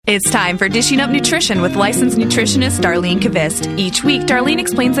It's time for Dishing Up Nutrition with licensed nutritionist Darlene Kvist. Each week, Darlene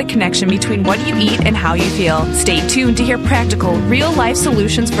explains the connection between what you eat and how you feel. Stay tuned to hear practical, real-life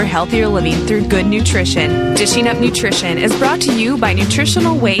solutions for healthier living through good nutrition. Dishing Up Nutrition is brought to you by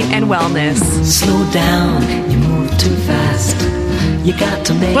Nutritional Weight and Wellness. Slow down, you move too fast. You got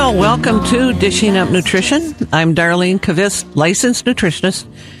to make Well, welcome to Dishing Up Nutrition. I'm Darlene Kvist, licensed nutritionist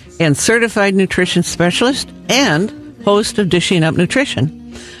and certified nutrition specialist and host of Dishing Up Nutrition.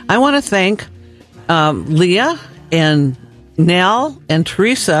 I want to thank Leah and Nell and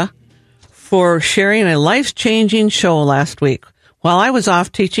Teresa for sharing a life-changing show last week while I was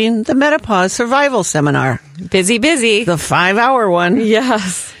off teaching the Menopause Survival Seminar. Busy. The 5-hour one.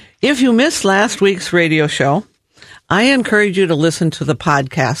 Yes. If you missed last week's radio show, I encourage you to listen to the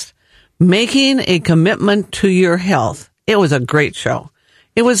podcast, Making a Commitment to Your Health. It was a great show.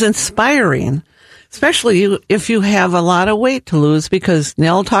 It was inspiring, especially if you have a lot of weight to lose, because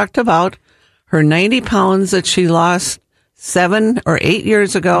Nell talked about her 90 pounds that she lost 7 or 8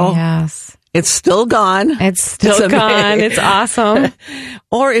 years ago. Yes. It's still gone. It's still gone. It's awesome.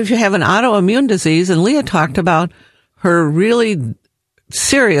 Or if you have an autoimmune disease, and Leah talked about her really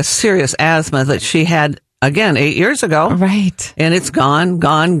serious asthma that she had, again, 8 years ago. Right. And it's gone.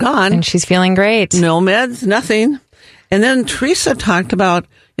 And she's feeling great. No meds, nothing. And then Teresa talked about,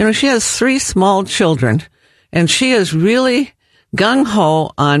 she has 3 small children, and she is really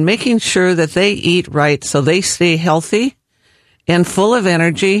gung-ho on making sure that they eat right so they stay healthy and full of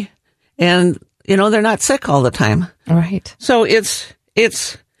energy, and, they're not sick all the time. Right. So it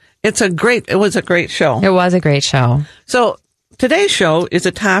was a great show. It was a great show. So today's show is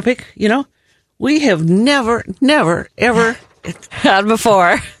a topic, we have never, ever had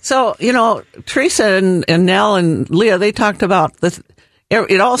before. So, Teresa and Nell and Leah, they talked about this.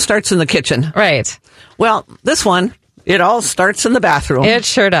 It all starts in the kitchen. Right. Well, this one, it all starts in the bathroom. It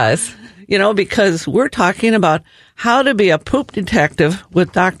sure does. Because we're talking about how to be a poop detective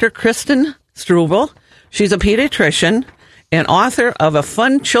with Dr. Kristen Struble. She's a pediatrician and author of a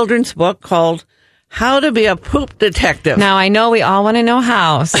fun children's book called How to Be a Poop Detective. Now, I know we all want to know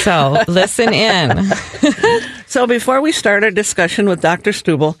how, so listen in. So before we start our discussion with Dr.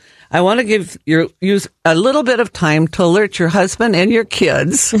 Struble, I want to use a little bit of time to alert your husband and your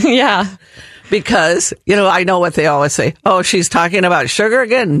kids. Yeah. Because, I know what they always say. Oh, she's talking about sugar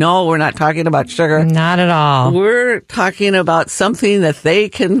again? No, we're not talking about sugar. Not at all. We're talking about something that they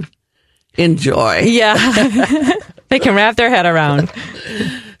can enjoy. Yeah. They can wrap their head around.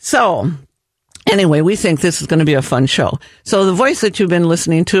 So, anyway, we think this is going to be a fun show. So the voice that you've been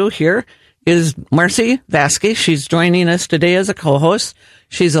listening to here is Marcy Vasquez. She's joining us today as a co-host.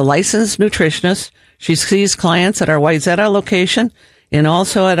 She's a licensed nutritionist. She sees clients at our Wayzata location and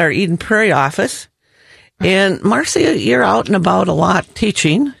also at our Eden Prairie office. And Marcy, you're out and about a lot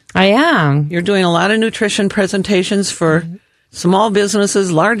teaching. I am. You're doing a lot of nutrition presentations for small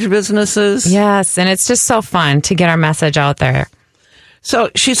businesses, large businesses. Yes, and it's just so fun to get our message out there.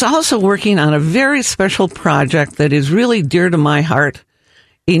 So she's also working on a very special project that is really dear to my heart,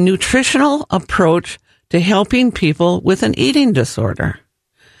 a nutritional approach to helping people with an eating disorder.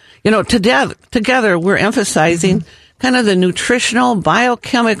 Together we're emphasizing kind of the nutritional,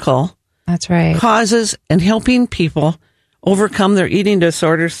 biochemical That's right. causes and helping people overcome their eating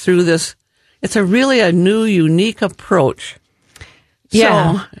disorders through this. It's a new, unique approach.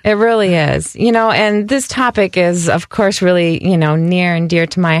 Yeah, it really is. And this topic is, of course, really, near and dear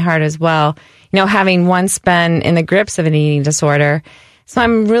to my heart as well. Having once been in the grips of an eating disorder. So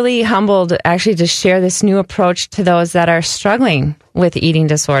I'm really humbled actually to share this new approach to those that are struggling with eating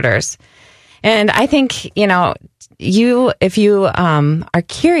disorders. And I think, if you are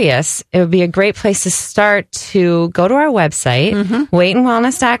curious, it would be a great place to start to go to our website,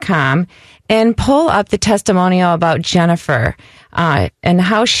 weightandwellness.com, and pull up the testimonial about Jennifer and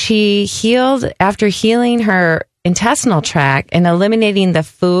how she healed after healing her intestinal tract and eliminating the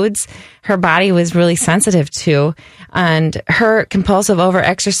foods her body was really sensitive to, and her compulsive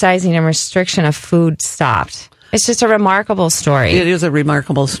overexercising and restriction of food stopped. It's just a remarkable story. It is a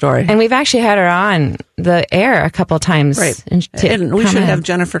remarkable story. And we've actually had her on the air a couple of times. Right. And we should have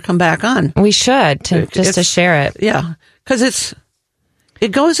Jennifer come back on. We should, to share it. Yeah. Because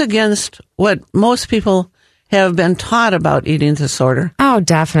it goes against what most people have been taught about eating disorder. Oh,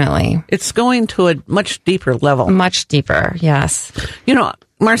 definitely. It's going to a much deeper level. Much deeper, yes.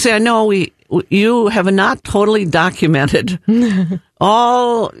 Marcy, I know you have not totally documented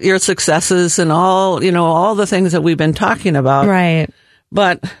all your successes and all the things that we've been talking about. Right.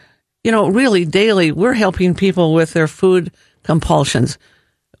 But, really daily, we're helping people with their food compulsions,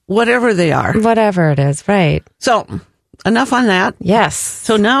 whatever they are. Whatever it is, right. So enough on that. Yes.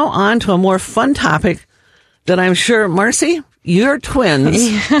 So now on to a more fun topic that I'm sure, Marcy, your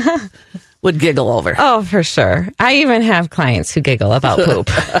twins would giggle over. Oh, for sure. I even have clients who giggle about poop.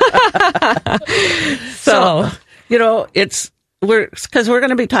 So, we're going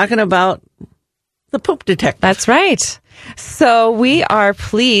to be talking about the poop detector. That's right. So we are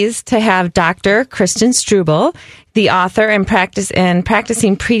pleased to have Dr. Kristen Struble, the author and practicing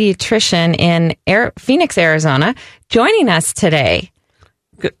pediatrician in Phoenix, Arizona, joining us today.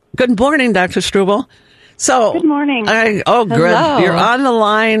 Good morning, Dr. Struble. So, good morning. Good. Hello. You're on the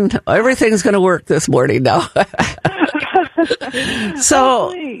line. Everything's going to work this morning now.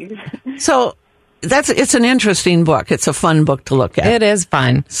 So it's an interesting book. It's a fun book to look at. It is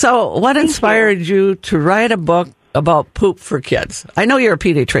fun. So what inspired you to write a book about poop for kids? I know you're a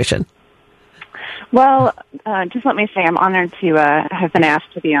pediatrician. Well, just let me say I'm honored to have been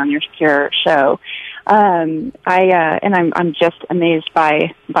asked to be on your show. I'm just amazed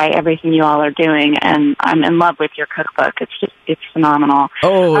by everything you all are doing, and I'm in love with your cookbook. It's phenomenal.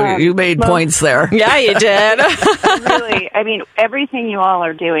 Oh, you made points there. Yeah, you did. Really, I mean, everything you all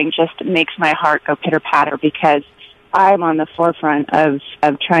are doing just makes my heart go pitter patter because I'm on the forefront of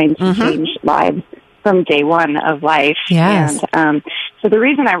trying to change lives from day one of life. Yes. And so the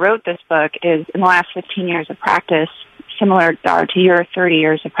reason I wrote this book is in the last 15 years of practice, similar to your 30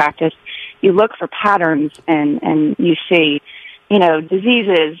 years of practice, you look for patterns and you see,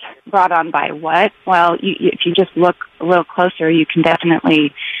 diseases brought on by what? Well, if you just look a little closer, you can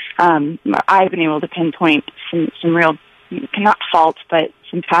definitely, I've been able to pinpoint some real, not faults, but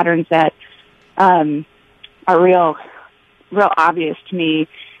some patterns that are real obvious to me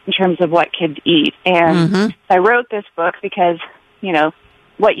in terms of what kids eat. And I wrote this book because,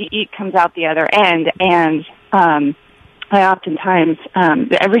 what you eat comes out the other end. And I oftentimes,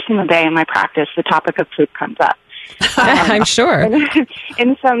 every single day in my practice, the topic of poop comes up. I'm sure.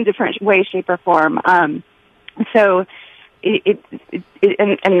 In some different way, shape, or form. So there's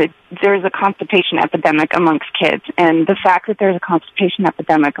a constipation epidemic amongst kids. And the fact that there's a constipation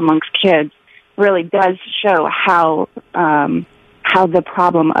epidemic amongst kids really does show how the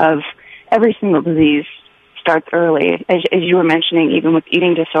problem of every single disease starts early. As you were mentioning, even with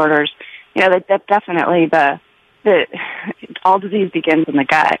eating disorders, that definitely all disease begins in the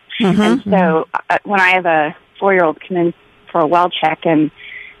gut. And so when I have a 4-year-old come in for a well check and,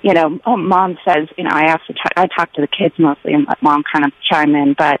 mom says, I talk to the kids mostly and let mom kind of chime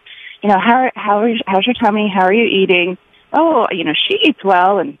in, but, how's your tummy? How are you eating? Oh, she eats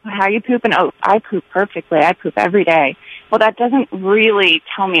well, and how are you pooping? Oh, I poop perfectly. I poop every day. Well, that doesn't really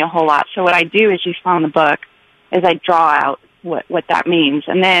tell me a whole lot. So what I do, as you saw in the book, is I draw out what that means.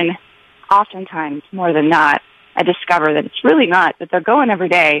 And then oftentimes, more than not, I discover that it's really not, that they're going every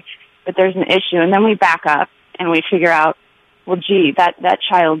day, but there's an issue. And then we back up and we figure out, well, gee, that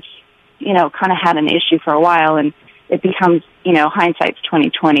child's, kind of had an issue for a while, and it becomes, hindsight's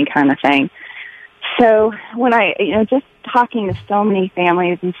 20/20 kind of thing. So when I, just talking to so many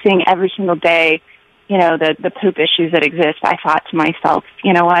families and seeing every single day, the poop issues that exist, I thought to myself,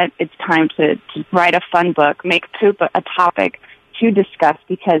 you know what, it's time to write a fun book, make poop a topic to discuss,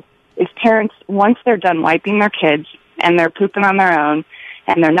 because if parents, once they're done wiping their kids and they're pooping on their own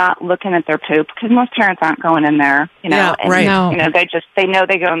and they're not looking at their poop, because most parents aren't going in there, and right. No. they know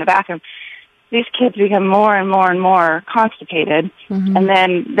they go in the bathroom. These kids become more and more and more constipated, and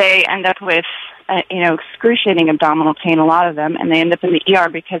then they end up with, excruciating abdominal pain, a lot of them, and they end up in the ER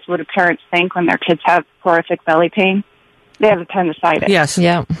because what do parents think when their kids have horrific belly pain? They have appendicitis. Yes.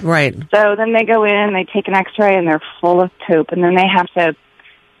 Yeah. Right. So then they go in, they take an x-ray, and they're full of poop, and then they have to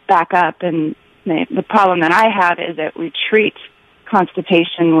back up. And the problem that I have is that we treat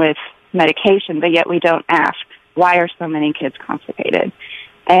constipation with medication, but yet we don't ask, why are so many kids constipated?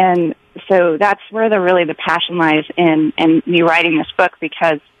 And so that's where the passion lies in me writing this book,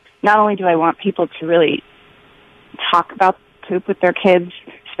 because not only do I want people to really talk about poop with their kids,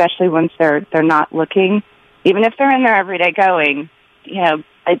 especially once they're not looking, even if they're in there every day going,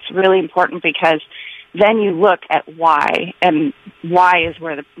 it's really important, because then you look at why, and why is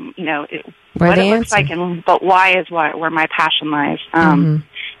where what it looks like, but why is where my passion lies.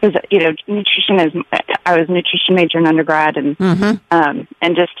 Because nutrition I was a nutrition major in undergrad, and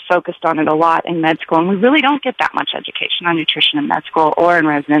just focused on it a lot in med school. And we really don't get that much education on nutrition in med school or in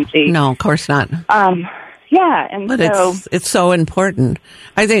residency. No, of course not. Yeah, and but so it's so important.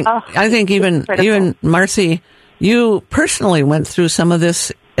 I think even Marcy, you personally went through some of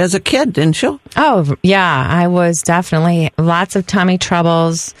this as a kid, didn't you? Oh, yeah. I was definitely lots of tummy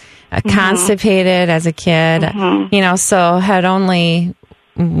troubles, constipated as a kid, so had only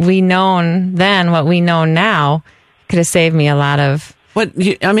we known then what we know now, could have saved me a lot of.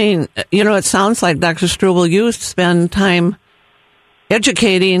 It sounds like, Dr. Struble, you spend time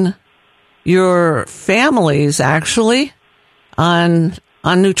educating your families, actually, on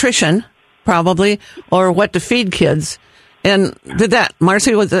nutrition, probably, or what to feed kids. And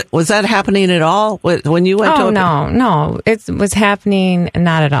Marcy, was that happening at all when you went to? Oh, no, it was happening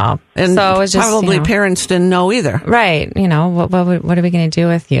not at all. And so it was just, probably parents didn't know either. Right. What are we going to do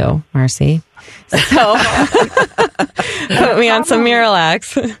with you, Marcy? So put me on some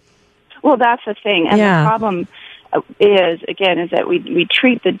Miralax. Well, that's the thing. And the problem is that we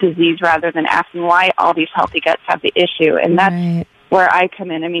treat the disease rather than asking why all these healthy guts have the issue. And that's where I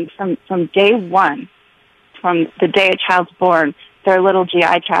come in. I mean, from day one, from the day a child's born, their little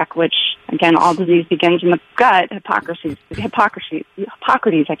GI tract, which, again, all disease begins in the gut, Hippocrates,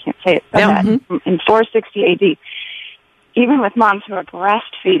 I can't say it, that in 460 AD. Even with moms who are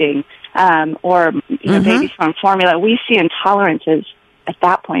breastfeeding or babies on formula, we see intolerances at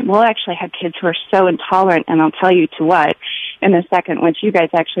that point. We'll actually have kids who are so intolerant, and I'll tell you to what in a second, which you guys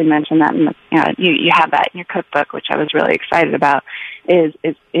actually mentioned that you have that in your cookbook, which I was really excited about, is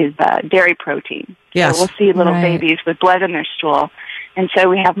dairy protein. Yes. So we'll see little babies with blood in their stool. And so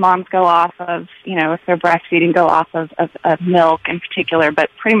we have moms go off of, if they're breastfeeding, go off of milk in particular, but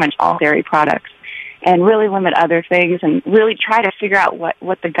pretty much all dairy products, and really limit other things and really try to figure out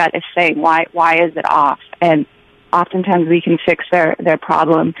what the gut is saying. Why is it off? And oftentimes we can fix their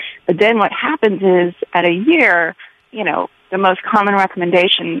problem. But then what happens is at a year, the most common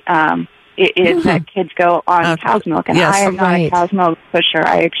recommendation is that kids go on cow's milk. And I am not a cow's milk pusher.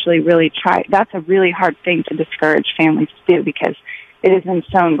 I actually really try. That's a really hard thing to discourage families to do because it has been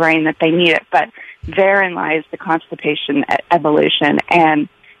so ingrained that they need it. But therein lies the constipation evolution, and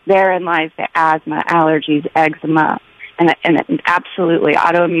therein lies the asthma, allergies, eczema, and absolutely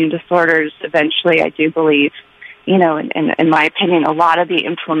autoimmune disorders eventually, I do believe. In my opinion, a lot of the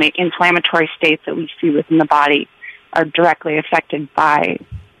inflammatory states that we see within the body are directly affected by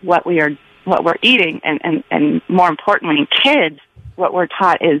what we're eating, and more importantly, in kids, what we're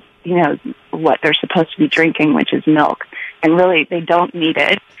taught is what they're supposed to be drinking, which is milk, and really they don't need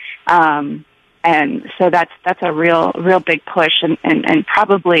it. And so that's a real big push, and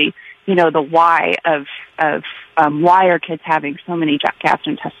probably the why of why are kids having so many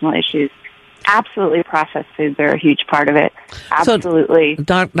gastrointestinal issues. Absolutely, processed foods are a huge part of it. Absolutely. So,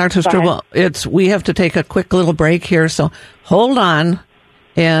 Dr. Struble, we have to take a quick little break here, so hold on.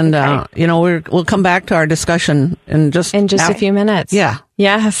 And, we'll come back to our discussion in just a few minutes. Yeah.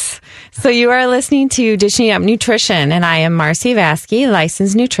 Yes. So you are listening to Dishing Up Nutrition, and I am Marcy Vasky,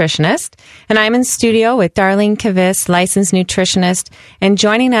 licensed nutritionist, and I'm in studio with Darlene Kavis, licensed nutritionist, and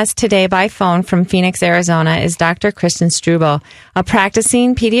joining us today by phone from Phoenix, Arizona is Dr. Kristen Struble, a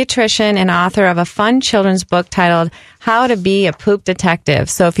practicing pediatrician and author of a fun children's book titled How to Be a Poop Detective.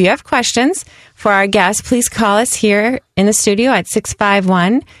 So if you have questions for our guests, please call us here in the studio at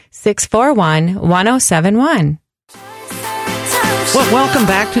 651-641-1071. Well, welcome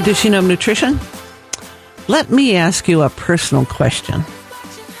back to Dishing Up Nutrition. Let me ask you a personal question.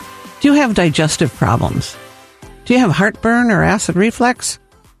 Do you have digestive problems? Do you have heartburn or acid reflux?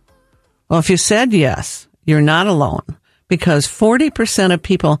 Well, if you said yes, you're not alone, because 40% of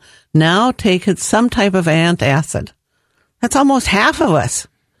people now take some type of antacid. That's almost half of us.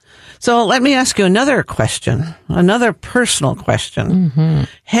 So let me ask you another question, another personal question.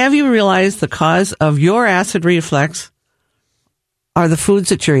 Have you realized the cause of your acid reflux are the foods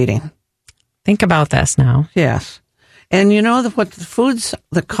that you're eating? Think about this now. Yes. And what the foods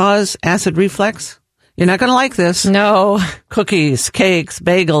that cause acid reflux? You're not going to like this. No. Cookies, cakes,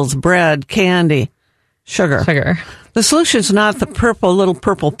 bagels, bread, candy, sugar. The solution is not the little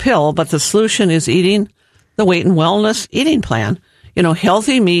purple pill, but the solution is eating the Weight and Wellness eating plan.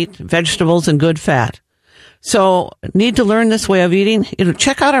 Healthy meat, vegetables, and good fat. So need to learn this way of eating?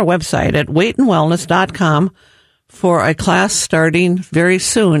 Check out our website at weightandwellness.com for a class starting very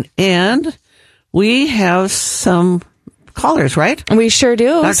soon. And we have some callers, right? We sure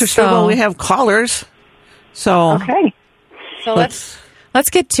do. Dr. Struble, we have callers. So okay. So let's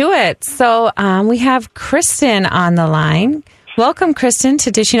get to it. So we have Kristen on the line. Welcome, Kristen,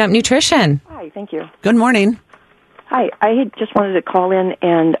 to Dishing Up Nutrition. Hi, thank you. Good morning. Hi, I had just wanted to call in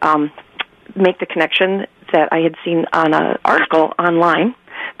and make the connection that I had seen on an article online,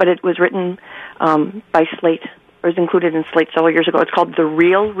 but it was written by Slate, or was included in Slate several years ago. It's called The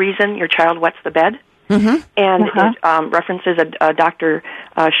Real Reason Your Child Wets the Bed. And it references a Dr.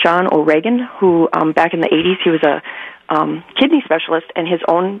 Sean O'Regan, who back in the 80s, he was a kidney specialist, and his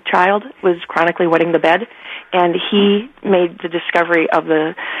own child was chronically wetting the bed, and he made the discovery of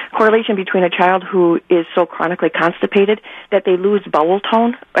the correlation between a child who is so chronically constipated that they lose bowel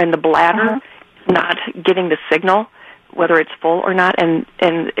tone and the bladder not getting the signal whether it's full or not, and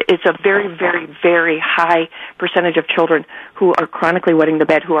it's a very, very, very high percentage of children who are chronically wetting the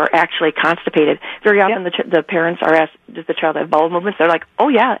bed who are actually constipated. Very often the parents are asked, does the child have bowel movements? They're like, oh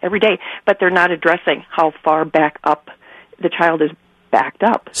yeah, every day, but they're not addressing how far back up the child is backed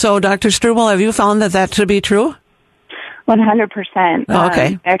up. So, Dr. Struble, have you found that to be true? 100%.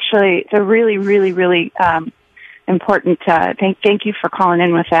 Okay. Actually, it's a really, really, really important. Thank you for calling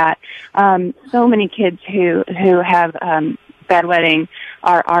in with that. So many kids who have bedwetting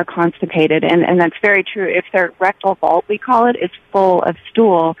are constipated, and that's very true. If their rectal vault, we call it, is full of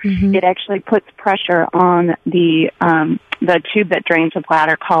stool, it actually puts pressure on the tube that drains the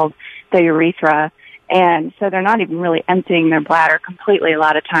bladder called the urethra, and so they're not even really emptying their bladder completely a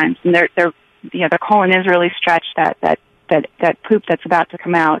lot of times, and their colon is really stretched. That poop that's about to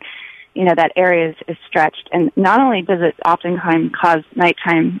come out, that area is stretched. And not only does it oftentimes cause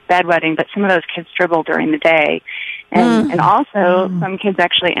nighttime bedwetting, but some of those kids dribble during the day. And also some kids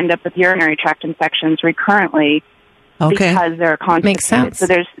actually end up with urinary tract infections recurrently because they're constipated. Makes sense.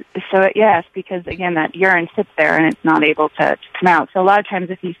 Yes, because again, that urine sits there and it's not able to come out. So a lot of times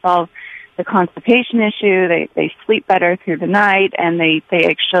if you solve the constipation issue, they sleep better through the night, and they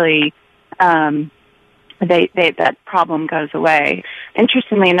actually, that problem goes away.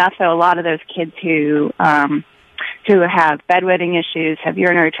 Interestingly enough, though, a lot of those kids who have bedwetting issues, have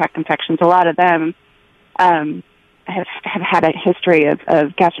urinary tract infections, a lot of them have had a history of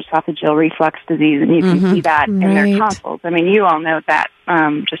gastroesophageal reflux disease, and you can see that in their tonsils. I mean, you all know that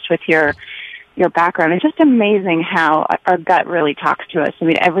just with your background. It's just amazing how our gut really talks to us. I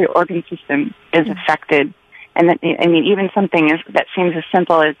mean, every organ system is affected, and even something that seems as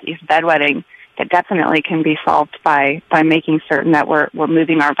simple as bedwetting, that definitely can be solved by making certain that we're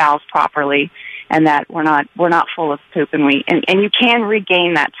moving our bowels properly, and that we're not full of poop, and you can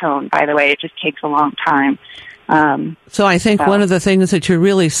regain that tone. By the way, it just takes a long time. So I think one of the things that you're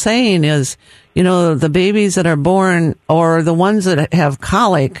really saying is, the babies that are born or the ones that have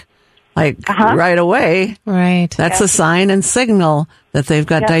colic, right away, that's a sign and signal that they've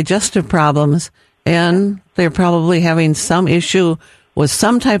got digestive problems, and they're probably having some issue with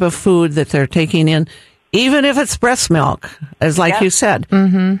some type of food that they're taking in, even if it's breast milk, as you said.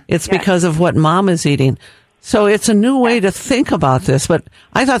 It's because of what mom is eating. So it's a new way to think about this, but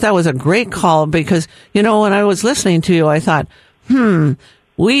I thought that was a great call because, when I was listening to you, I thought,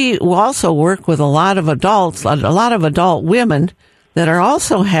 we also work with a lot of adults, a lot of adult women that are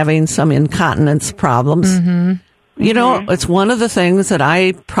also having some incontinence problems. It's one of the things that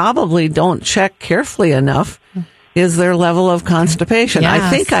I probably don't check carefully enough is their level of constipation. Yes. I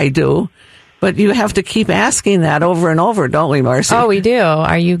think I do, but you have to keep asking that over and over, don't we, Marcy? Oh, we do.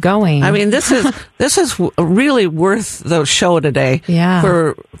 Are you going? I mean, this is really worth the show today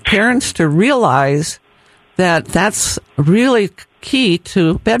for parents to realize that that's really key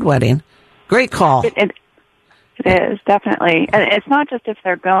to bedwetting. Great call. It is, definitely. And it's not just if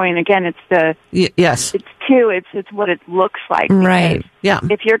they're going. Again, it's the... Yes. It's what it looks like. Right. Yeah.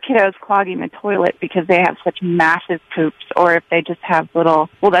 If your kiddo's clogging the toilet because they have such massive poops, or if they just have little...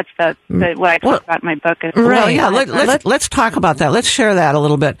 Well, that's what I talk about in my book. Is right. Yeah, let's talk about that. Let's share that a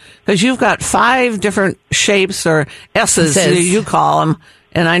little bit. Because you've got 5 different shapes, or S's, you call them.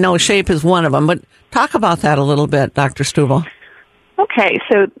 And I know shape is one of them. But talk about that a little bit, Dr. Struble. Okay,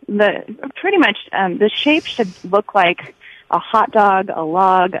 so the shape should look like a hot dog, a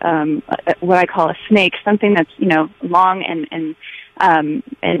log, what I call a snake, something that's long and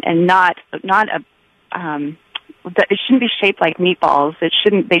not a. It shouldn't be shaped like meatballs. They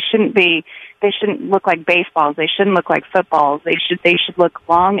shouldn't look like baseballs. They shouldn't look like footballs. They should look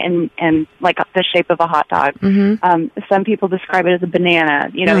long and like the shape of a hot dog. Some people describe it as a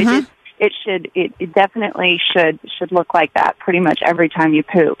banana. It definitely should look like that pretty much every time you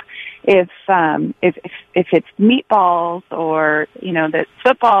poop. If it's meatballs or that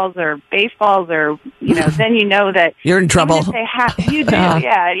footballs or baseballs or then you know that you're in trouble. Even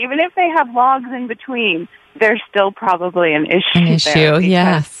if they have logs in between, there's still probably an issue. There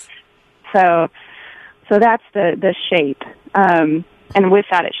yes. So that's the shape. And with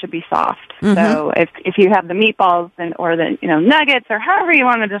that, it should be soft. So if you have the meatballs or the nuggets or however you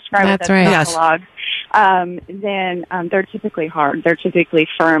want to describe it, that's not a log. Then they're typically hard. They're typically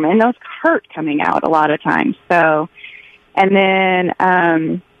firm, and those hurt coming out a lot of times. So, and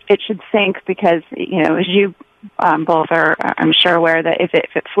then it should sink because as both are, I'm sure, aware that if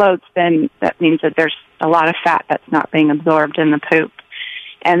it floats, then that means that there's a lot of fat that's not being absorbed in the poop.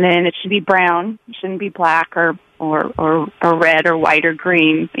 And then it should be brown. It shouldn't be black or red or white or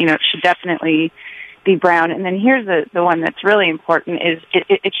green. It should definitely be brown. And then here's the one that's really important is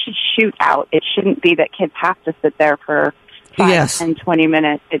it should shoot out. It shouldn't be that kids have to sit there for 5 and 20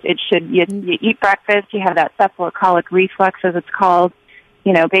 minutes. It should, you eat breakfast, you have that cephalocolic reflex, as it's called.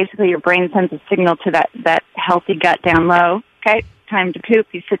 Basically your brain sends a signal to that healthy gut down low. Okay, time to poop.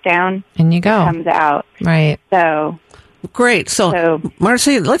 You sit down. And you go. It comes out. Right. So. Great. So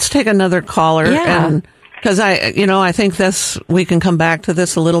Marcy, let's take another caller. Yeah. And because I think we can come back to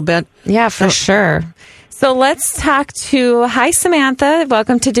this a little bit. Yeah, for sure. So let's talk to, hi, Samantha.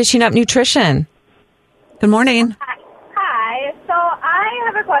 Welcome to Dishing Up Nutrition. Good morning. Hi. So I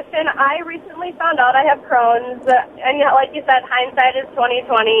have a question. I recently found out I have Crohn's, and like you said, hindsight is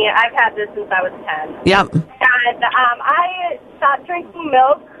 20/20. I've had this since I was 10. Yep. And I stopped drinking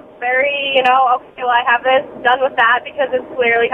milk. Okay, well, I have this, done with that, because it's clearly